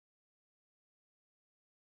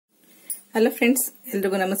Hello friends,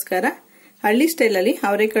 ಎಲ್ರಿಗೂ ನಮಸ್ಕಾರ. ಹಳ್ಳಿ ಸ್ಟೈಲ್ ಅಲ್ಲಿ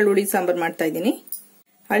ಅವರೆಕಾಳು ಹುಳಿ ಸಾಂಬಾರ್ ಮಾಡ್ತಾ ಇದ್ದೀನಿ.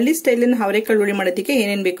 ಹಳ್ಳಿ ಸ್ಟೈಲ್ ಅನ್ನು ಅವರೆಕಾಳು ಹುಳಿ ಮಾಡೋದಕ್ಕೆ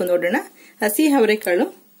ಏನೇನು ಬೇಕು ನೋಡೋಣ. ಹಸಿ ಅವರೆಕಾಳು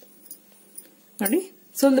ನೋಡಿ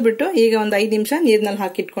ಸುಲ್ದು ಬಿಟ್ಟು ಈಗ ಒಂದು 5 ನಿಮಿಷ ನೀರಿನಲ್ಲಿ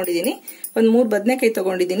ಹಾಕಿ ಇಟ್ಕೊಂಡಿದ್ದೀನಿ. ಒಂದು 3 ಬದನೆಕಾಯಿ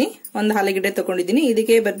ತಗೊಂಡಿದ್ದೀನಿ, ಒಂದು ಆಲೂಗೆಡ್ಡೆ ತಗೊಂಡಿದ್ದೀನಿ.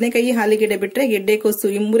 ಇದಕ್ಕೆ ಬದನೆಕಾಯಿ ಆಲೂಗೆಡ್ಡೆ ಬಿಟ್ರೆ ಗೆಡ್ಡೆ ಕೋಸು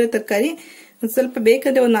ಈ ಮೂರೇ ತರಕಾರಿ ಸ್ವಲ್ಪ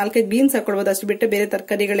ಬೇಕಾದ್ರೆ ಒಂದು 4-5 ಬೀನ್ಸ್ ಹಾಕೊಳ್ಬಹುದು. ಅಷ್ಟು ಬಿಟ್ಟರೆ ಬೇರೆ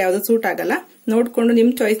ತರಕಾರಿಗಳು ಯಾವ್ದು ಸೂಟ್ ಆಗಲ್ಲ. ನೋಡ್ಕೊಂಡು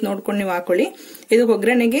ನಿಮ್ ಚಾಯ್ಸ್ ನೋಡ್ಕೊಂಡು ನೀವು ಹಾಕೊಳ್ಳಿ. ಇದು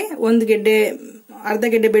ಒಗ್ಗರಣೆಗೆ ಅರ್ಧ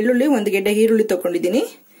ಗೆಡ್ಡೆ ಬೆಳ್ಳುಳ್ಳಿ, 1 ಗೆಡ್ಡೆ ಈರುಳ್ಳಿ ತಗೊಂಡಿದ್ದೀನಿ.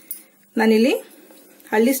 ನಾನಿಲ್ಲಿ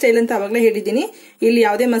ಹಳ್ಳಿ ಸ್ಟೈಲ್ ಅಂತ ಅವಾಗಲೇ ಹೇಳಿದ್ದೀನಿ. ಇಲ್ಲಿ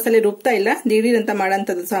ಯಾವುದೇ ಮಸಾಲೆ ರುಬ್ತಾ ಇಲ್ಲ, ದಿಢೀರ್ ಅಂತ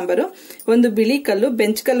ಮಾಡೋಂಥದ್ದು ಸಾಂಬಾರು. ಒಂದು ಬಿಳಿ ಕಲ್ಲು,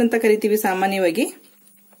 ಬೆಂಚ್ ಕಲ್ಲು ಅಂತ ಕರಿತೀವಿ ಸಾಮಾನ್ಯವಾಗಿ.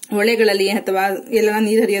 ಹೊಳೆಗಳಲ್ಲಿ ಅಥವಾ ಎಲ್ಲ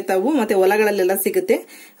ನೀರು ಹರಿಯತಾವು ಮತ್ತೆ ಹೊಲಗಳಲ್ಲೆಲ್ಲ ಸಿಗುತ್ತೆ.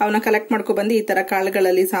 ಅವನ್ನ ಕಲೆಕ್ಟ್ ಮಾಡ್ಕೊ ಬಂದು ಈ ತರ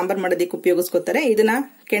ಕಾಳುಗಳಲ್ಲಿ ಸಾಂಬಾರ್ ಮಾಡೋದಕ್ಕೆ ಉಪಯೋಗಿಸ್ಕೊತಾರೆ. ಇದನ್ನ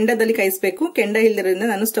ಕೆಂಡದಲ್ಲಿ ಕಾಯಿಸಬೇಕು. ಕೆಂಡ ಇಲ್ಲದ್ರಿಂದ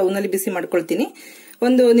ನಾನು ಸ್ಟವ್ ನಲ್ಲಿ ಬಿಸಿ ಮಾಡ್ಕೊಳ್ತೀನಿ.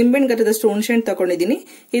 ಒಂದು ನಿಂಬೆಹಣ್ಣು ಗರದಷ್ಟು ಹುಣಸೆಹಣ್ಣು ತಗೊಂಡಿದ್ದೀನಿ.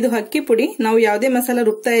 ಇದು ಅಕ್ಕಿ ಪುಡಿ. ನಾವು ಯಾವುದೇ ಮಸಾಲ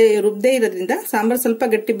ರುಬ್ದೇ ಇರೋದ್ರಿಂದ ಸಾಂಬಾರ್ ಸ್ವಲ್ಪ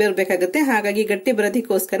ಗಟ್ಟಿ ಬರಬೇಕಾಗುತ್ತೆ. ಹಾಗಾಗಿ ಗಟ್ಟಿ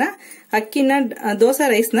ಬರೋದಕ್ಕೋಸ್ಕರ ಅಕ್ಕಿನ ದೋಸಾ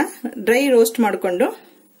ರೈಸ್ ನ ಡ್ರೈ ರೋಸ್ಟ್ ಮಾಡ್ಕೊಂಡು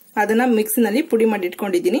ಅದನ್ನ ಮಿಕ್ಸಿನಲ್ಲಿ ಪುಡಿ ಮಾಡಿ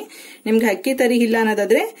ಇಟ್ಕೊಂಡಿದ್ದೀನಿ. ನಿಮ್ಗೆ ಅಕ್ಕಿ ತರಿ ಇಲ್ಲ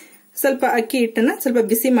ಅನ್ನೋದಾದ್ರೆ ಸ್ವಲ್ಪ ಅಕ್ಕಿ ಹಿಟ್ಟನ್ನ ಸ್ವಲ್ಪ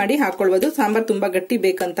ಬಿಸಿ ಮಾಡಿ ಹಾಕೊಳ್ಬಹುದು. ಸಾಂಬಾರ್ ತುಂಬಾ ಗಟ್ಟಿ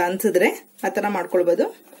ಬೇಕಂತ ಅನ್ಸಿದ್ರೆ ಆತರ ಮಾಡ್ಕೊಳ್ಬಹುದು.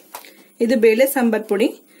 ಇದು ಬೇಳೆ ಸಾಂಬಾರ್ ಪುಡಿ.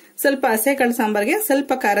 ಸ್ವಲ್ಪ ಹಸೆಕಾಳು ಸಾಂಬಾರ್ಗೆ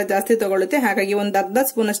ಸ್ವಲ್ಪ ಖಾರ ಜಾಸ್ತಿ ತಗೊಳುತ್ತೆ. ಹಾಗಾಗಿ ಒಂದು ಅರ್ಧ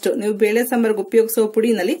ಸ್ಪೂನ್ ಅಷ್ಟು ನೀವು ಬೇಳೆ ಸಾಂಬಾರ್ಗೆ ಉಪಯೋಗಿಸೋ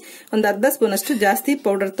ಪುಡಿನಲ್ಲಿ ಒಂದು ಅರ್ಧ ಸ್ಪೂನ್ ಅಷ್ಟು ಜಾಸ್ತಿ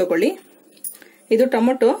ಪೌಡರ್ ತಗೊಳ್ಳಿ. ಇದು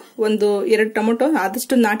ಟೊಮೊಟೊ, ಒಂದು 2 ಟೊಮೊಟೊ,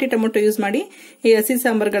 ಆದಷ್ಟು ನಾಟಿ ಟೊಮೊಟೊ ಯೂಸ್ ಮಾಡಿ. ಈ ಹಸಿ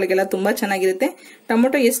ಸಾಂಬಾರ್ಗಳಿಗೆಲ್ಲ ತುಂಬಾ ಚೆನ್ನಾಗಿರುತ್ತೆ.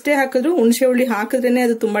 ಟೊಮೊಟೊ ಎಷ್ಟೇ ಹಾಕಿದ್ರು ಹುಣಸೆ ಹುಳಿ ಹಾಕಿದ್ರೇನೆ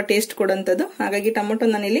ಅದು ತುಂಬಾ ಟೇಸ್ಟ್ ಕೊಡೋಂಥದ್ದು. ಹಾಗಾಗಿ ಟೊಮೊಟೊ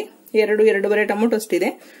ನಾನಿಲ್ಲಿ 2-2.5 ಟೊಮೊಟೊ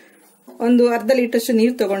ಅಷ್ಟಿದೆ. ಒಂದು ಅರ್ಧ ಲೀಟರ್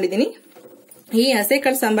ನೀರು ತಗೊಂಡಿದ್ದೀನಿ. ಈ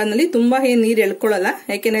ಹಸೆಕಾಳು ಸಾಂಬಾರ್ನಲ್ಲಿ ತುಂಬಾ ನೀರು ಎಳ್ಕೊಳ್ಳಲ್ಲ,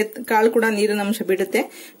 ಯಾಕೆಂದ್ರೆ ಕಾಳು ಕೂಡ ನೀರಿನ ಅಂಶ ಬಿಡುತ್ತೆ.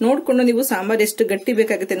 ನೋಡ್ಕೊಂಡು ನೀವು ಸಾಂಬಾರ್ ಎಷ್ಟು ಗಟ್ಟಿ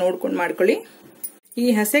ಬೇಕಾಗುತ್ತೆ ನೋಡ್ಕೊಂಡು ಮಾಡ್ಕೊಳ್ಳಿ. ಈ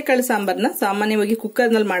ಹಸೆಕಾಳು ಸಾಂಬಾರ್ನ ಸಾಮಾನ್ಯವಾಗಿ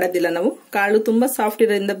ಕುಕ್ಕರ್ ನಲ್ಲಿ ಮಾಡೋದಿಲ್ಲ ನಾವು. ಕಾಳು ತುಂಬಾ ಸಾಫ್ಟ್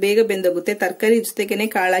ಇರೋದ್ರಿಂದ ಬೇಗ ಬೆಂದೋಗುತ್ತೆ. ತರಕಾರಿ ಜೊತೆಗೇನೆ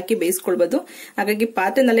ಕಾಳು ಹಾಕಿ ಬೇಯಿಸ್ಕೊಳ್ಬಹುದು. ಹಾಗಾಗಿ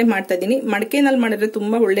ಪಾತ್ರೆನಲ್ಲೇ ಮಾಡ್ತಾ ಇದ್ದೀನಿ. ಮಡಕೆನಲ್ಲಿ ಮಾಡಿದ್ರೆ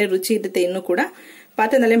ತುಂಬಾ ಒಳ್ಳೆ ರುಚಿ ಇರುತ್ತೆ. ಇನ್ನು ಕೂಡ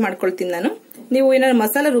ಪಾತ್ರೆನಲ್ಲೇ ಮಾಡ್ಕೊಳ್ತೀನಿ ನಾನು. ನೀವು ಏನಾದ್ರು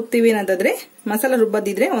ಮಸಾಲ ರುಬ್ತೀವಿ ಅನ್ನೋದಾದ್ರೆ, ಮಸಾಲ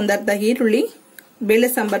ರುಬ್ಬೋದಿದ್ರೆ ಒಂದು ಅರ್ಧ ಈರುಳ್ಳಿ, ಬೇಳೆ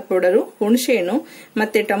ಸಾಂಬಾರ್ ಪೌಡರು, ಹುಣಸೆಹಣ್ಣು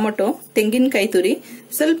ಮತ್ತೆ ಟೊಮೊಟೊ, ತೆಂಗಿನಕಾಯಿ ತುರಿ,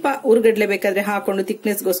 ಸ್ವಲ್ಪ ಉರ್ಗಡ್ಲೆ ಬೇಕಾದ್ರೆ ಹಾಕೊಂಡು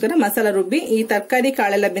ಥಿಕ್ನೆಸ್ಗೋಸ್ಕರ ಮಸಾಲ ರುಬ್ಬಿ ಈ ತರಕಾರಿ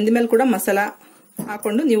ಕಾಳೆಲ್ಲ ಬೆಂದ ಮೇಲೆ ಕೂಡ ಮಸಾಲ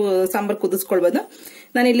ಹಾಕೊಂಡು ನೀವು ಸಾಂಬಾರ್ ಕುದಿಸ್ಕೊಳ್ಬಹುದು.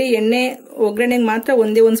 ನಾನಿಲ್ಲಿ ಎಣ್ಣೆ ಒಗ್ಗರಣೆಗೆ ಮಾತ್ರ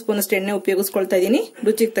ಒಂದೇ 1 ಸ್ಪೂನ್ ಅಷ್ಟು ಎಣ್ಣೆ ಉಪಯೋಗಿಸ್ಕೊಳ್ತಾ ಇದ್ದೀನಿ.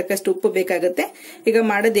 ರುಚಿಗೆ ತಕ್ಕಷ್ಟು ಉಪ್ಪು ಬೇಕಾಗುತ್ತೆ. ಈಗ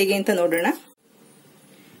ಮಾಡೋದು ಹೇಗೆ ಅಂತ ನೋಡೋಣ.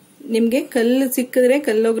 ನಿಮ್ಗೆ ಕಲ್ಲು ಸಿಕ್ಕಿದ್ರೆ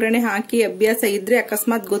ಕಲ್ಲೊಗ್ಗರಣೆ ಹಾಕಿ ಅಭ್ಯಾಸ ಇದ್ರೆ,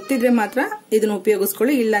 ಅಕಸ್ಮಾತ್ ಗೊತ್ತಿದ್ರೆ ಮಾತ್ರ ಇದನ್ನ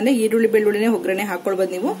ಉಪಯೋಗಿಸ್ಕೊಳ್ಳಿ. ಇಲ್ಲಾಂದ್ರೆ ಈರುಳ್ಳಿ ಬೆಳ್ಳುಳ್ಳಿನೇ ಒಗ್ಗರಣೆ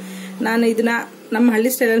ಹಾಕೊಳ್ಬಹುದು ನೀವು. ನಾನು ಇದನ್ನ ನಮ್ಮ ಹಳ್ಳಿ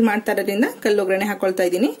ಸ್ಟೈಲಲ್ಲಿ ಮಾಡ್ತಾ ಇರೋದ್ರಿಂದ ಕಲ್ಲೊಗ್ಗರಣೆ ಹಾಕೊಳ್ತಾ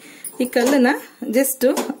ಇದ್ದೀನಿ. ಈ ಕಲ್ಲನ್ನ ಜಸ್ಟ್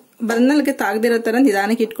ಬರ್ನಲ್ಗೆ ತಾಗದಿರೋ ತರ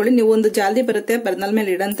ನಿಧಾನಕ್ಕೆ ಇಟ್ಕೊಳ್ಳಿ. ನೀವು ಒಂದು ಜಾಲ್ದಿ ಬರುತ್ತೆ ಬರ್ನಲ್ ಮೇಲೆ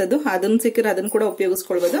ಇಡಂತದ್ದು, ಅದನ್ನ ಸಿಕ್ಕಿದ್ರೆ ಅದನ್ನ ಕೂಡ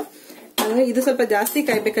ಉಪಯೋಗಿಸ್ಕೊಳ್ಬಹುದು. ಇದು ಸ್ವಲ್ಪ ಜಾಸ್ತಿ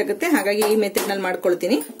ಕಾಯ್ಬೇಕಾಗುತ್ತೆ, ಹಾಗಾಗಿ ಈ ಮೆಥಡ್ ನಲ್ಲಿ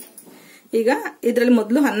ಮಾಡ್ಕೊಳ್ತೀನಿ. ಈಗ ಇದ್ರಲ್ಲಿ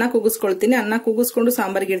ಮೊದಲು ಅನ್ನ ಕೂಗಿಸ್ಕೊಳ್ತೀನಿ. ಅನ್ನ ಕೂಗಿಸ್ಕೊಂಡು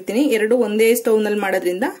ಸಾಂಬಾರ್ಗೆ ಇಡ್ತೀನಿ. 2 ಒಂದೇ ಸ್ಟವ್ ನಲ್ಲಿ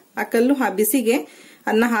ಮಾಡೋದ್ರಿಂದ ಆ ಕಲ್ಲು ಆ ಬಿಸಿಗೆ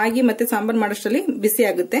ಅನ್ನ ಹಾಕಿ ಮತ್ತೆ ಸಾಂಬಾರ್ ಮಾಡೋಷ್ಟರಲ್ಲಿ ಬಿಸಿ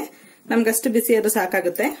ಆಗುತ್ತೆ. ನಮ್ಗಷ್ಟು ಬಿಸಿ ಅದು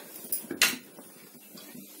ಸಾಕಾಗುತ್ತೆ.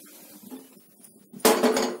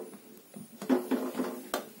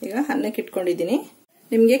 ಈಗ ಅನ್ನಕ್ಕೆ ಇಟ್ಕೊಂಡಿದ್ದೀನಿ.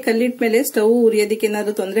 ನಿಮ್ಗೆ ಕಲ್ಲಿಟ್ಟ ಮೇಲೆ ಸ್ಟವ್ ಉರಿಯೋದಕ್ಕೆ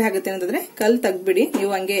ಏನಾದ್ರು ತೊಂದರೆ ಆಗುತ್ತೆ ಅಂತಂದ್ರೆ ಕಲ್ ತೆಗ್ದ್ಬಿಡಿ. ನೀವು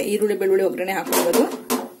ಹಂಗೆ ಈರುಳ್ಳಿ ಬೆಳ್ಳುಳ್ಳಿ ಒಗ್ಗರಣೆ ಹಾಕೊಳ್ಬಹುದು.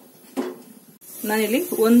 ನಾನಿಲ್ಲಿ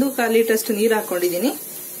 1/4 ಲೀಟರ್ ಅಷ್ಟು ನೀರು ಹಾಕೊಂಡಿದ್ದೀನಿ.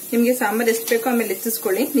 ನಿಮ್ಗೆ ಸಾಂಬಾರ್ ಎಷ್ಟು ಬೇಕೋ ಆಮೇಲೆ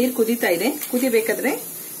ಹೆಚ್ಚಿಸ್ಕೊಳ್ಳಿ. ನೀರು ಕುದೀತಾ ಇದೆ. ಕುದಿಬೇಕಾದ್ರೆ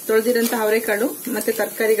ತೊಳೆದಿರಂತ ಅವರೆಕಾಳು ಮತ್ತೆ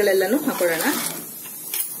ತರಕಾರಿಗಳೆಲ್ಲಾನು ಹಾಕೊಳ್ಳೋಣ.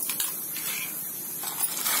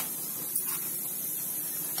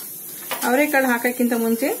 ಅವರೆಕಾಳು ಹಾಕಕ್ಕಿಂತ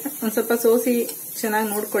ಮುಂಚೆ ಒಂದ್ ಸ್ವಲ್ಪ ಸೋಸಿ ಚೆನ್ನಾಗಿ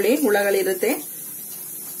ನೋಡ್ಕೊಳ್ಳಿ, ಹುಳಗಳಿರುತ್ತೆ.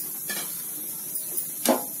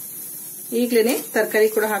 ಈಗ್ಲೇನೆ ತರಕಾರಿ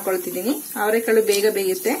ಕೂಡ ಹಾಕೊಳ್ತಿದ್ದೀನಿ. ಅವರೆಕಾಳು ಬೇಗ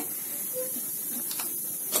ಬೇಯುತ್ತೆ.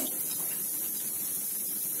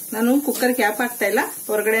 ನಾನು ಕುಕ್ಕರ್ ಕ್ಯಾಪ್ ಹಾಕ್ತಾ ಇಲ್ಲ,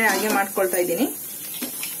 ಹೊರಗಡೆ ಹಾಗೆ ಮಾಡ್ಕೊಳ್ತಾ ಇದ್ದೀನಿ.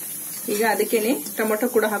 ಈಗ ಅದಕ್ಕೇನೆ ಟೊಮೊಟೊ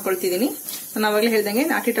ಕೂಡ ಹಾಕೊಳ್ತಿದ್ದೀನಿ. ನಾನು ಅವಾಗಲೇ ಹೇಳ್ದಂಗೆ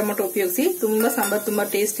ನಾಟಿ ಟೊಮೊಟೊ ಉಪಯೋಗಿಸಿ ತುಂಬಾ ಸಾಂಬಾರ್ ತುಂಬಾ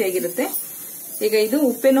ಟೇಸ್ಟಿ ಆಗಿರುತ್ತೆ. ಈಗ ಇದು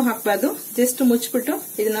ಉಪ್ಪೇನು ಹಾಕಬಾರ್ದು, ಜಸ್ಟ್ ಮುಚ್ಚಿಬಿಟ್ಟು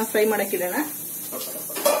ಇದನ್ನ ಫ್ರೈ ಮಾಡಕ್ಕಿಡೋಣ.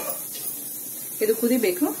 ಇದು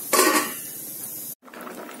ಕುದಿಬೇಕು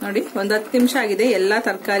ನೋಡಿ. ಒಂದು 10 ನಿಮಿಷ ಆಗಿದೆ. ಎಲ್ಲಾ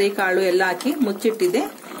ತರಕಾರಿ ಕಾಳು ಎಲ್ಲ ಹಾಕಿ ಮುಚ್ಚಿಟ್ಟಿದ್ದೆ.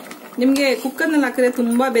 ನಿಮ್ಗೆ ಕುಕ್ಕರ್ ನಲ್ಲಿ ಹಾಕಿದ್ರೆ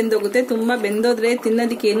ತುಂಬಾ ಬೆಂದೋಗುತ್ತೆ. ತುಂಬಾ ಬೆಂದೋದ್ರೆ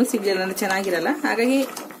ತಿನ್ನೋದಕ್ಕೆ ಏನು ಸಿಗಲ್ಲ, ಚೆನ್ನಾಗಿರಲ್ಲ. ಹಾಗಾಗಿ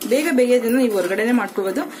ಬೇಗ ಬೇಯೋದನ್ನ ನೀವು ಹೊರಗಡೆನೆ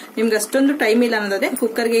ಮಾಡ್ಕೊಳ್ಬಹುದು. ನಿಮ್ಗೆ ಅಷ್ಟೊಂದು ಟೈಮ್ ಇಲ್ಲ ಅನ್ನೋದಾದ್ರೆ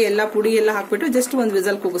ಕುಕ್ಕರ್ಗೆ ಎಲ್ಲ ಪುಡಿ ಎಲ್ಲ ಹಾಕ್ಬಿಟ್ಟು ಜಸ್ಟ್ ಒಂದು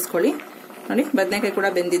ವಿಸಲ್ ಕೂಗಿಸ್ಕೊಳ್ಳಿ. ನೋಡಿ, ಬದನೆಕಾಯಿ ಕೂಡ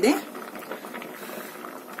ಬೆಂದಿದೆ,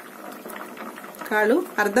 ಕಾಳು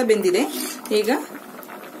ಅರ್ಧ ಬೆಂದಿದೆ. ಈಗ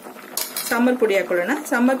ಸಾಂಬಾರ್ ಪುಡಿ ಹಾಕೊಳ್ಳೋಣ.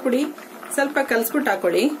 ಸಾಂಬಾರ್ ಪುಡಿ ಸ್ವಲ್ಪ ಕಲ್ಸ್ಬಿಟ್ಟು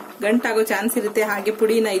ಹಾಕೊಳ್ಳಿ, ಗಂಟಾಗೋ ಚಾನ್ಸ್ ಇರುತ್ತೆ. ಹಾಗೆ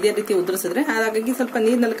ಪುಡಿನ ಇದೇ ರೀತಿ ಉದುರಿಸಿದ್ರೆ, ಹಾಗಾಗಿ ಸ್ವಲ್ಪ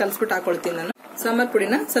ನೀರಿನಲ್ಲಿ ಕಲ್ಸ್ಬಿಟ್ಟು ಹಾಕೊಳ್ತೀನಿ ನಾನು. ಸಾಂಬಾರ್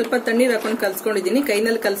ಪುಡಿನ ಸ್ವಲ್ಪ ತಣ್ಣೀರ್ ಹಾಕೊಂಡು ಕಲ್ಸ್ಕೊಂಡಿದ್ದೀನಿ.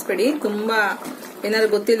 ಕೈನಲ್ಲಿ ಕಲ್ಸ್ಬೇಡಿ, ತುಂಬಾ ಏನಾದ್ರು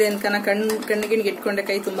ಗೊತ್ತಿಲ್ಲ ಅನ್ಕನ ಕಣ್ಣಿಗೆ ಇಟ್ಕೊಂಡೆ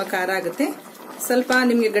ಕೈ ತುಂಬಾ ಖಾರ ಆಗುತ್ತೆ. ಸ್ವಲ್ಪ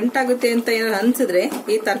ನಿಮ್ಗೆ ಗಂಟಾಗುತ್ತೆ ಅಂತ ಏನಾದ್ರು ಅನ್ಸಿದ್ರೆ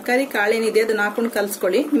ಈ ತರಕಾರಿ ಕಾಳೇನಿದೆ ಅದನ್ನ ಹಾಕೊಂಡು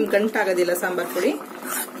ಕಲ್ಸ್ಕೊಳ್ಳಿ, ನಿಮ್ಗೆ ಗಂಟಾಗೋದಿಲ್ಲ ಸಾಂಬಾರ್ ಪುಡಿ.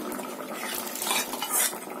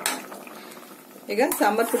 ಈಗ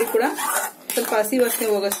ಸಾಂಬಾರ್ ಪುಡಿ ಕೂಡ ಸ್ವಲ್ಪ ಹಸಿ ವಾಸನೆ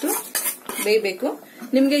ಹೋಗಷ್ಟು ಬೇಯಬೇಕು.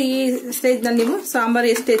 ನಿಮ್ಗೆ ಈ ಸ್ಟೇಜ್ ನಲ್ಲಿ ನೀವು ಸಾಂಬಾರ್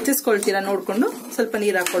ಎಷ್ಟು ಹೆಚ್ಚಿಸ್ಕೊಳ್ತೀರಾ ನೋಡ್ಕೊಂಡು ಸ್ವಲ್ಪ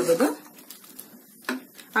ನೀರು ಹಾಕೊಳ್ಬಹುದು.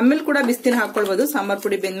 ಆಮೇಲೆ ಕೂಡ ಬಿಸಿನೀರು ಹಾಕೊಳ್ಬಹುದು ಸಾಂಬಾರ್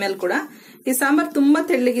ಪುಡಿ ಬೆಂದ್ಮೇಲೆ ಕೂಡ. ಈ ಸಾಂಬಾರ್ ತುಂಬಾ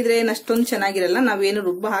ತೆಳ್ಳಗಿದ್ರೆ ಅಷ್ಟೊಂದು ಚೆನ್ನಾಗಿರಲ್ಲ, ನಾವೇನು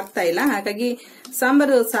ರುಬ್ಬ ಹಾಕ್ತಾ ಇಲ್ಲ. ಹಾಗಾಗಿ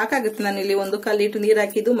ಸಾಂಬಾರು ಸಾಕಾಗುತ್ತೆ. ನಾನಿಲ್ಲಿ 1 ಲೀಟರ್ ನೀರ್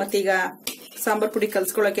ಹಾಕಿದ್ದು, ಮತ್ತೆ ಈಗ ಸಾಂಬಾರ್ ಪುಡಿ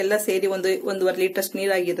ಕಲ್ಸ್ಕೊಳಕ್ಕೆಲ್ಲ ಸೇರಿ 1.5 ಲೀಟರ್ ಅಷ್ಟು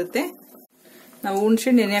ನೀರಾಗಿರುತ್ತೆ. ನಾವು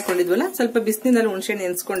ಹುಣಸೆ ನೆನೆ ಹಾಕೊಂಡಿದ್ವಲ್ಲ, ಸ್ವಲ್ಪ ಬಿಸಿನೀರಲ್ಲಿ ಹುಣಸೆ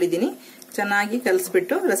ನೆನೆಸ್ಕೊಂಡಿದ್ದೀನಿ. ಚೆನ್ನಾಗಿ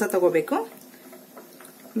ಕಲಸ್ಬಿಟ್ಟು ರಸ ತಗೋಬೇಕು.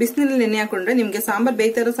 ಬಿಸಿನೀರಲ್ಲಿ ನೆನೆ ಹಾಕೊಂಡ್ರೆ ನಿಮ್ಗೆ ಸಾಂಬಾರ್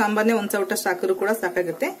ಬೇಯ್ತಾ ಇರೋ ಸಾಂಬಾರ್ನೇ ಒಂದ್ ಸೌಟಷ್ಟು ಹಾಕಿದ್ರು ಕೂಡ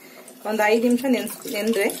ಸಾಕಾಗುತ್ತೆ. ಒಂದು 5 ನಿಮಿಷ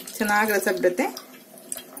ನೆಂದ್ರೆ ಚೆನ್ನಾಗಿ ರಸ ಬಿಡುತ್ತೆ.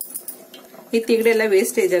 ಈ ತಿಗಡೆ ಎಲ್ಲ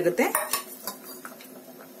ವೇಸ್ಟೇಜ್ ಆಗುತ್ತೆ.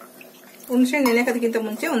 ಹುಣಸೆ ನೆನೆಯೋದಕ್ಕಿಂತ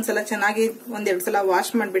ಮುಂಚೆ ಒಂದ್ಸಲ ಚೆನ್ನಾಗಿ 1-2 ಸಲ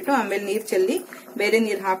ವಾಶ್ ಮಾಡಿಬಿಟ್ಟು ಆಮೇಲೆ ನೀರ್ ಚೆಲ್ಲಿ ಬೇರೆ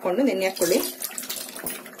ನೀರು ಹಾಕೊಂಡು ನೆನೆ ಹಾಕೊಳ್ಳಿ.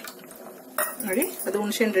 ನೋಡಿ, ಅದು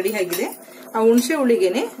ಹುಣಸೆ ರೆಡಿ ಆಗಿದೆ. ಆ ಹುಣಸೆ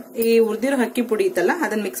ಹುಳಿಗೆನೆ ಈ ಹುರಿದಿರೋ ಅಕ್ಕಿ ಪುಡಿ ಇತ್ತಲ್ಲ,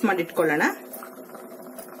 ಅದನ್ನ ಮಿಕ್ಸ್ ಮಾಡಿ ಇಟ್ಕೊಳ್ಳೋಣ.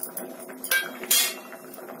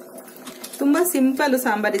 ತುಂಬಾ ಸಿಂಪಲ್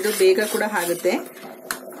ಸಾಂಬಾರ್ ಇದು, ಬೇಗ ಕೂಡ ಆಗುತ್ತೆ.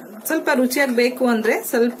 ಸ್ವಲ್ಪ ರುಚಿಯಾಗಿ ಬೇಕು ಅಂದ್ರೆ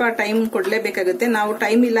ಸ್ವಲ್ಪ ಟೈಮ್ ಕೊಡ್ಲೇಬೇಕಾಗುತ್ತೆ. ನಾವು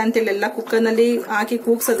ಟೈಮ್ ಇಲ್ಲ ಅಂತೇಳಿ ಎಲ್ಲ ಕುಕ್ಕರ್ ನಲ್ಲಿ ಹಾಕಿ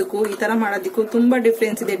ಕೂಗ್ಸೋದಕ್ಕೂ ಈ ತರ ಮಾಡೋದಕ್ಕೂ ತುಂಬಾ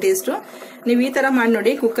ಡಿಫ್ರೆನ್ಸ್ ಇದೆ ಟೇಸ್ಟ್. ನೀವು ಈ ತರ ಮಾಡಿ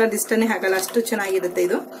ನೋಡಿ, ಕುಕ್ಕರ್ ಇಷ್ಟನೇ ಆಗಲ್ಲ, ಅಷ್ಟು ಚೆನ್ನಾಗಿರುತ್ತೆ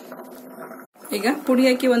ಇದು. ಈಗ ಪುಡಿ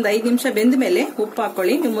ಹಾಕಿ 5 ನಿಮಿಷ ಬೆಂದ ಮೇಲೆ ಉಪ್ಪು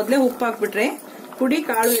ಹಾಕೊಳ್ಳಿ. ನೀವು ಮೊದಲೇ ಉಪ್ಪು ಹಾಕ್ಬಿಟ್ರೆ ಪುಡಿ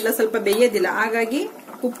ಕಾಳು ಎಲ್ಲ ಸ್ವಲ್ಪ ಬೇಯೋದಿಲ್ಲ. ಹಾಗಾಗಿ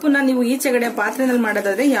ಉಪ್ಪನ್ನ ನೀವು ಈಚೆಗಡೆ ಪಾತ್ರೆನಲ್ಲಿ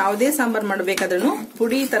ಮಾಡೋದಾದ್ರೆ ಯಾವುದೇ ಸಾಂಬಾರ್ ಮಾಡಬೇಕಾದ್ರೂ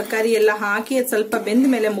ಪುಡಿ ತರಕಾರಿ ಎಲ್ಲ ಹಾಕಿ ಸ್ವಲ್ಪ ಬೆಂದ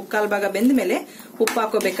ಮೇಲೆ, 3/4 ಭಾಗ ಬೆಂದ ಮೇಲೆ ಉಪ್ಪು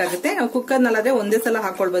ಹಾಕೋಬೇಕಾಗುತ್ತೆ. ನಾವು ಕುಕ್ಕರ್ನಲ್ಲಾದ್ರೆ ಒಂದೇ ಸಲ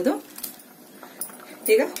ಹಾಕೊಳ್ಬಹುದು.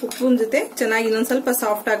 ಈಗ ಉಪ್ಪಿನ ಜೊತೆ ಚೆನ್ನಾಗಿ ಇನ್ನೊಂದ್ ಸ್ವಲ್ಪ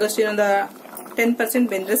ಸಾಫ್ಟ್ ಆಗೋಷ್ಟು ಇನ್ನೊಂದು 10%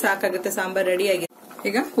 ಬೆಂದ್ರೆ ಸಾಕಾಗುತ್ತೆ. ಸಾಂಬಾರ್ ರೆಡಿ ಆಗಿದೆ.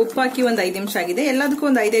 ಈಗ ಉಪ್ಪು ಹಾಕಿ 5 ನಿಮಿಷ ಆಗಿದೆ. ಎಲ್ಲದಕ್ಕೂ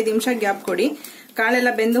 5 ನಿಮಿಷ ಗ್ಯಾಪ್ ಕೊಡಿ. ಕಾಳೆಲ್ಲ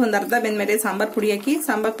ಬೆಂದು ಒಂದು ಅರ್ಧ ಬೆಂದ ಮೇಲೆ ಸಾಂಬಾರ್ ಪುಡಿ ಹಾಕಿ,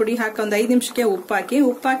 ಸಾಂಬಾರ್ ಪುಡಿ ಹಾಕಿ 5 ನಿಮಿಷಕ್ಕೆ ಉಪ್ಪು ಹಾಕಿ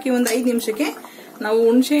 5 ನಿಮಿಷಕ್ಕೆ ನಾವು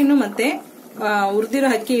ಹುಣಸೆಹಣ್ಣು ಮತ್ತೆ ಹುರಿದಿರೋ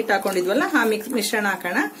ಅಕ್ಕಿ ಹಿಟ್ಟು ಹಾಕೊಂಡಿದ್ವಲ್ಲ, ಆ ಮಿಶ್ರಣ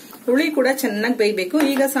ಹಾಕೋಣ. ಹುಳಿ ಕೂಡ ಚೆನ್ನಾಗಿ ಬೇಯಬೇಕು.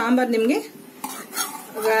 ಈಗ ಸಾಂಬಾರ್ ನಿಮ್ಗೆ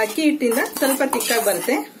ಅಕ್ಕಿ ಹಿಟ್ಟಿಂದ ಸ್ವಲ್ಪ ತಿಕ್ಕಾಗಿ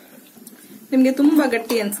ಬರುತ್ತೆ. ನಿಮ್ಗೆ ತುಂಬಾ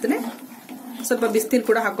ಗಟ್ಟಿ ಅನ್ಸಿದ್ರೆ ಸ್ವಲ್ಪ ಬಿಸಿನೀರು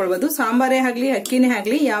ಕೂಡ ಹಾಕೊಳ್ಬಹುದು. ಸಾಂಬಾರೇ ಆಗ್ಲಿ ಅಕ್ಕಿನೇ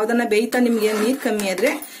ಆಗ್ಲಿ ಯಾವ್ದನ್ನ ಬೇಯ್ತಾ ನಿಮ್ಗೆ ನೀರ್ ಕಮ್ಮಿ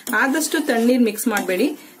ಆದ್ರೆ ಆದಷ್ಟು ತಣ್ಣೀರ್ ಮಿಕ್ಸ್ ಮಾಡಬೇಡಿ.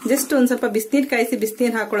 ಜಸ್ಟ್ ಒಂದ್ ಸ್ವಲ್ಪ ಬಿಸಿನೀರ್ ಕಾಯಿಸಿ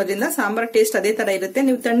ಬಿಸಿನೀರ್ ಹಾಕೊಳ್ಳೋದ್ರಿಂದ ಸಾಂಬಾರ್ ಟೇಸ್ಟ್ ಅದೇ ತರ ಇರುತ್ತೆ.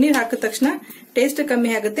 ನೀವು ತಣ್ಣೀರ್ ಹಾಕಿದ ತಕ್ಷಣ ಟೇಸ್ಟ್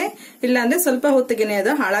ಕಮ್ಮಿ ಆಗುತ್ತೆ. ಇಲ್ಲ ಅಂದ್ರೆ ಸ್ವಲ್ಪ ಹೊತ್ತಿಗೆನೆ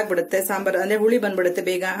ಅದು ಹಾಳಾಗ್ಬಿಡುತ್ತೆ ಸಾಂಬಾರ್, ಅಂದ್ರೆ ಹುಳಿ ಬಂದ್ಬಿಡುತ್ತೆ,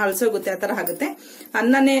 ಬೇಗ ಹಳಸೋಗುತ್ತೆ, ಆತರ ಆಗುತ್ತೆ.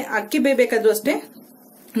 ಅನ್ನನೇ ಅಕ್ಕಿ ಬೇಯ್ಬೇಕಾದ್ರೂ ಅಷ್ಟೇ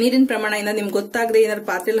ನೀರಿನ ಪ್ರಮಾಣ ಇಂದ ನಿಮ್ಗೆ ಗೊತ್ತಾಗದೆ ಏನಾದ್ರು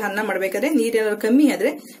ಪಾತ್ರೆಯಲ್ಲಿ ಅನ್ನ ಮಾಡ್ಬೇಕಾದ್ರೆ ನೀರೇನಾದ್ರು ಕಮ್ಮಿ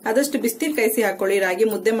ಆದ್ರೆ ಆದಷ್ಟು ಬಿಸಿನೀರ್ ಕಾಯಿಸಿ ಹಾಕೊಳ್ಳಿ. ರಾಗಿ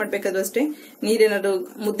ಮುದ್ದೆ ಮಾಡ್ಬೇಕಾದ್ರೂ ಅಷ್ಟೇ ನೀರೇನಾದ್ರು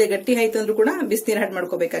ಮುದ್ದೆ ಗಟ್ಟಿ ಆಯ್ತು ಅಂದ್ರೂ ಕೂಡ ಬಿಸಿನೀರ್ ಆಡ್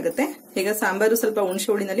ಮಾಡ್ಕೋಬೇಕಾಗತ್ತೆ. ಈಗ ಸಾಂಬಾರು ಸ್ವಲ್ಪ ಹುಣಸೆ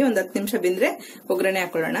ಹುಳಿನಲ್ಲಿ 10 ನಿಮಿಷ ಬೆಂದ್ರೆ ಒಗ್ಗರಣೆ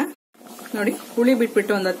ಹಾಕೊಳ್ಳೋಣ. ನೋಡಿ, ಹುಳಿ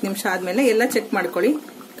ಬಿಟ್ಬಿಟ್ಟು 10 ನಿಮಿಷ ಆದ್ಮೇಲೆ ಎಲ್ಲ ಚೆಕ್ ಮಾಡ್ಕೊಳ್ಳಿ.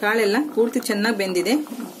 ಕಾಳೆಲ್ಲ ಪೂರ್ತಿ ಚೆನ್ನಾಗಿ ಬೆಂದಿದೆ,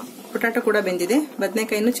 ಪೊಟಾಟೊ ಕೂಡ ಬೆಂದಿದೆ,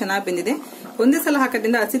 ಬದನೆಕಾಯಿನೂ ಚೆನ್ನಾಗಿ ಬೆಂದಿದೆ. ಒಂದೇ ಸಲ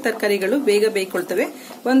ಹಾಕೋದ್ರಿಂದ ಹಸಿ ತರಕಾರಿಗಳು ಬೇಗ ಬೇಯ್ಕೊಳ್ತವೆ.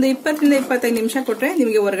 ಒಂದು 20-25 ನಿಮಿಷ ಕೊಟ್ರೆ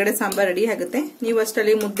ನಿಮಗೆ ಹೊರಗಡೆ ಸಾಂಬಾರ್ ರೆಡಿ ಆಗುತ್ತೆ. ನೀವು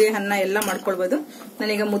ಅಷ್ಟರಲ್ಲಿ ಮುದ್ದೆ ಅನ್ನ ಎಲ್ಲ ಮಾಡ್ಕೊಳ್ಬಹುದು.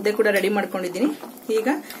 ನಾನೀಗ ಮುದ್ದೆ ಕೂಡ ರೆಡಿ ಮಾಡ್ಕೊಂಡಿದ್ದೀನಿ. ಈಗ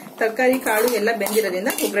ತರಕಾರಿ ಕಾಳು ಎಲ್ಲ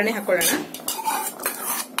ಬೆಂದಿರೋದ್ರಿಂದ ಒಗ್ಗರಣೆ ಹಾಕೊಳ್ಳೋಣ.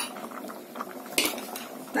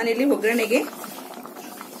 ನಾನಿಲ್ಲಿ ಒಗ್ಗರಣೆಗೆ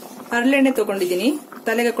ಹರಳೆಣ್ಣೆ ತಗೊಂಡಿದ್ದೀನಿ.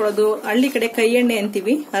 ತಲೆಗೆ ಹಾಕೊಳ್ಳೋದು ಹಳ್ಳಿ ಕಡೆ ಕೈ ಎಣ್ಣೆ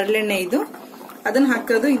ಅಂತೀವಿ, ಹರಳೆಣ್ಣೆ ಇದು. ಅದನ್ನ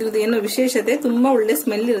ಹಾಕೋದು ಇದು ಏನೋ ವಿಶೇಷತೆ, ತುಂಬಾ ಒಳ್ಳೆ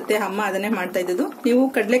ಸ್ಮೆಲ್ ಇರುತ್ತೆ. ಅಮ್ಮ ಅದನ್ನೇ ಮಾಡ್ತಾ ಇದ್ದು. ನೀವು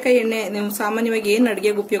ಕಡಲೆಕಾಯಿ ಎಣ್ಣೆ ನೀವು ಸಾಮಾನ್ಯವಾಗಿ ಏನ್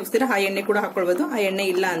ಅಡಿಗೆಗೆ ಉಪಯೋಗಿಸ್ತೀರಾ ಆ ಎಣ್ಣೆ ಕೂಡ ಹಾಕೊಳ್ಬಹುದು. ಆ ಎಣ್ಣೆ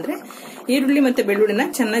ಇಲ್ಲ ಅಂದ್ರೆ ಈರುಳ್ಳಿ ಮತ್ತೆ ಬೆಳ್ಳುಳ್ಳಿನ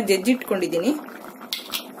ಚೆನ್ನಾಗಿ ಜಜ್ಜಿಟ್ಕೊಂಡಿದ್ದೀನಿ.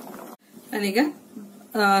 ನಾನೀಗ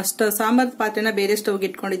ಸಾಂಬಾರ್ ಪಾತ್ರೆನ ಬೇರೆ ಸ್ಟವ್ಗೆ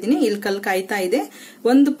ಇಟ್ಕೊಂಡಿದ್ದೀನಿ. ಇಲ್ಲಿ ಕಲ್ ಕಾಯ್ತಾ ಇದೆ.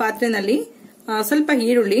 ಒಂದು ಪಾತ್ರೆನಲ್ಲಿ ಸ್ವಲ್ಪ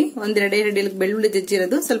ಈರುಳ್ಳಿ, 1-2 ಬೆಳ್ಳುಳ್ಳಿ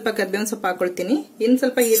ಜಜ್ಜಿರೋದು, ಸ್ವಲ್ಪ ಕರ್ಬೇವಿನ ಸೊಪ್ಪು ಹಾಕೊಳ್ತೀನಿ. ಇನ್ನು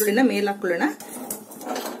ಸ್ವಲ್ಪ ಈರುಳ್ಳಿನ ಮೇಲೆ ಹಾಕೊಳ್ಳೋಣ.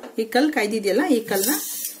 ಈ ಕಲ್ ಕಾಯ್ದಿದೆಯಲ್ಲ, ಈ ಕಲ್ನ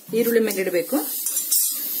ಈರುಳ್ಳಿ ಮೇಲೆ ಇಡಬೇಕು.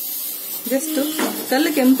 ಜಸ್ಟ್ ಕಲ್ಲು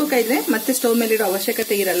ಕೆಂಪು ಕಾಯ್ದ್ರೆ ಮತ್ತೆ ಸ್ಟವ್ ಮೇಲೆ ಇಡೋ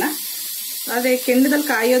ಅವಶ್ಯಕತೆ ಇರಲ್ಲ. ಆದ್ರೆ ಕೆಂಡದಲ್ಲಿ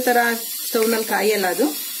ಕಾಯೋ ತರ ಸ್ಟವ್ ನಲ್ಲಿ ಕಾಯಲ್ಲ ಅದು.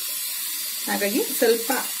 ಹಾಗಾಗಿ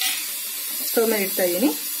ಸ್ವಲ್ಪ ಸ್ಟವ್ ಮೇಲೆ ಇಡ್ತಾ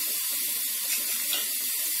ಇದ್ದೀನಿ.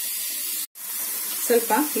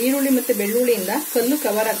 ಸ್ವಲ್ಪ ಈರುಳ್ಳಿ ಮತ್ತೆ ಬೆಳ್ಳುಳ್ಳಿಯಿಂದ ಕಲ್ಲು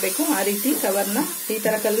ಕವರ್ ಆಗಬೇಕು. ಆ ರೀತಿ ಈ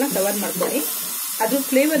ತರ ಕಲ್ಲನ್ನ ಕವರ್ ಮಾಡ್ಕೊಳ್ಳಿ. ಅದು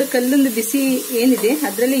ಫ್ಲೇವರ್, ಕಲ್ಲೊಂದು ಬಿಸಿ ಏನಿದೆ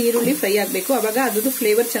ಅದರಲ್ಲಿ ಈರುಳ್ಳಿ ಫ್ರೈ ಆಗಬೇಕು. ಅವಾಗ ಅದ್ರದ್ದು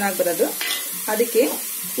ಫ್ಲೇವರ್ ಚೆನ್ನಾಗಿ ಬರೋದು. ಅದಕ್ಕೆ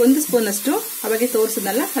 1 ಸ್ಪೂನ್ ಅಷ್ಟು ಅವಾಗ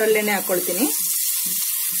ತೋರಿಸಿದ್ನಲ್ಲ ಹರಳೆಣ್ಣೆ ಹಾಕೊಳ್ತೀನಿ.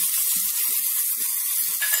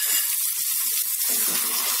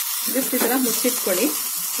 ಜಸ್ಟ್ ಈ ತರ ಮುಚ್ಚಿಟ್ಕೊಳ್ಳಿ.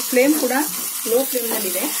 ಫ್ಲೇಮ್ ಕೂಡ ಲೋ ಫ್ಲೇಮ್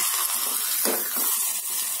ನಲ್ಲಿದೆ.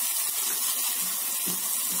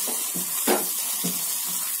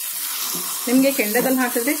 ನಿಮ್ಗೆ ಕೆಂಡದಲ್ಲಿ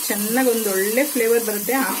ಹಾಕಿದ್ರೆ ಚೆನ್ನಾಗಿ ಒಂದು ಒಳ್ಳೆ ಫ್ಲೇವರ್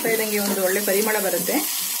ಬರುತ್ತೆ. ಹಾಕ್ತಾ ಇದ್ದಂಗೆ ಒಂದು ಒಳ್ಳೆ ಪರಿಮಳ ಬರುತ್ತೆ.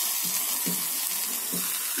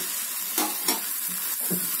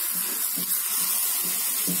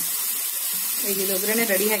 ಈಗ ಇದು ಒಗ್ಗರಣೆ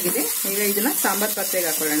ರೆಡಿ ಆಗಿದೆ. ಈಗ ಇದನ್ನ ಸಾಂಬಾರ್ ಪಾತ್ರೆಗೆ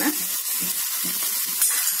ಹಾಕೊಳ್ಳೋಣ.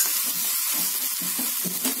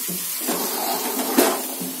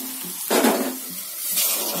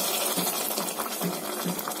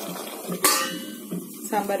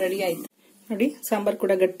 ಸಾಂಬಾರ್ ರೆಡಿ ಆಯ್ತು ನೋಡಿ. ಸಾಂಬಾರ್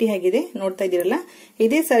ಕೂಡ ಗಟ್ಟಿ ಆಗಿದೆ, ನೋಡ್ತಾ ಇದೀರಲ್ಲ.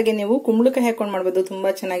 ಇದೇ ಸಾರಿಗೆ ನೀವು ಕುಂಬಳಕಾಯಿ ಹಾಕೊಂಡು ಮಾಡಬಹುದು, ತುಂಬಾ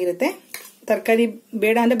ಚೆನ್ನಾಗಿರುತ್ತೆ. ತರಕಾರಿ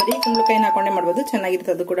ಬೇಡ ಅಂದ್ರೆ ಬರೀ ಕುಂಬಳಕಾಯಿನ ಹಾಕೊಂಡೇ ಮಾಡಬಹುದು,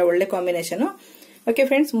 ಚೆನ್ನಾಗಿರುತ್ತೆ. ಅದು ಕೂಡ ಒಳ್ಳೆ ಕಾಂಬಿನೇಷನ್. ಓಕೆ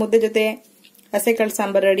ಫ್ರೆಂಡ್ಸ್, ಮುದ್ದೆ ಜೊತೆ ಹಸೆಕಾಳು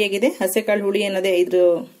ಸಾಂಬಾರ್ ರೆಡಿ ಆಗಿದೆ. ಹಸೆಕಾಳು ಹುಳಿ ಅನ್ನೋದೇ ಇದ್ರ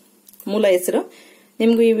ಮೂಲ ಹೆಸರು.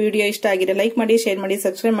 ನಿಮ್ಗೂ ಈ ವಿಡಿಯೋ ಇಷ್ಟ ಆಗಿದೆ ಲೈಕ್ ಮಾಡಿ, ಶೇರ್ ಮಾಡಿ,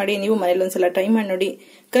 ಸಬ್ಸ್ಕ್ರೈಬ್ ಮಾಡಿ. ನೀವು ಮನೇಲಿ ಒಂದ್ಸಲ ಟ್ರೈ ಮಾಡಿ ನೋಡಿ.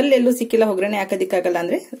 ಕಲ್ಲೆಲ್ಲೂ ಸಿಕ್ಕಿಲ್ಲ, ಒಗ್ಗರಣೆ ಹಾಕೋದಿಕ್ಕಾಗಲ್ಲ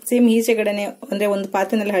ಅಂದ್ರೆ ಸೇಮ್ ಈಚೆಗಡೆನೆ ಅಂದ್ರೆ ಒಂದು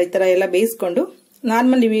ಪಾತ್ರೆನಲ್ಲಿ ಹಳಿತರ ಎಲ್ಲ ಬೇಯಿಸ್ಕೊಂಡು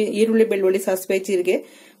ನಾರ್ಮಲ್ ಈರುಳ್ಳಿ, ಬೆಳ್ಳುಳ್ಳಿ, ಸಾಸಿವೆ, ಜೀರಿಗೆ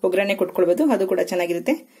ಒಗ್ಗರಣೆ ಕೊಟ್ಕೊಳ್ಬಹುದು. ಅದು ಕೂಡ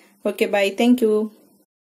ಚೆನ್ನಾಗಿರುತ್ತೆ. Okay, bye, thank you.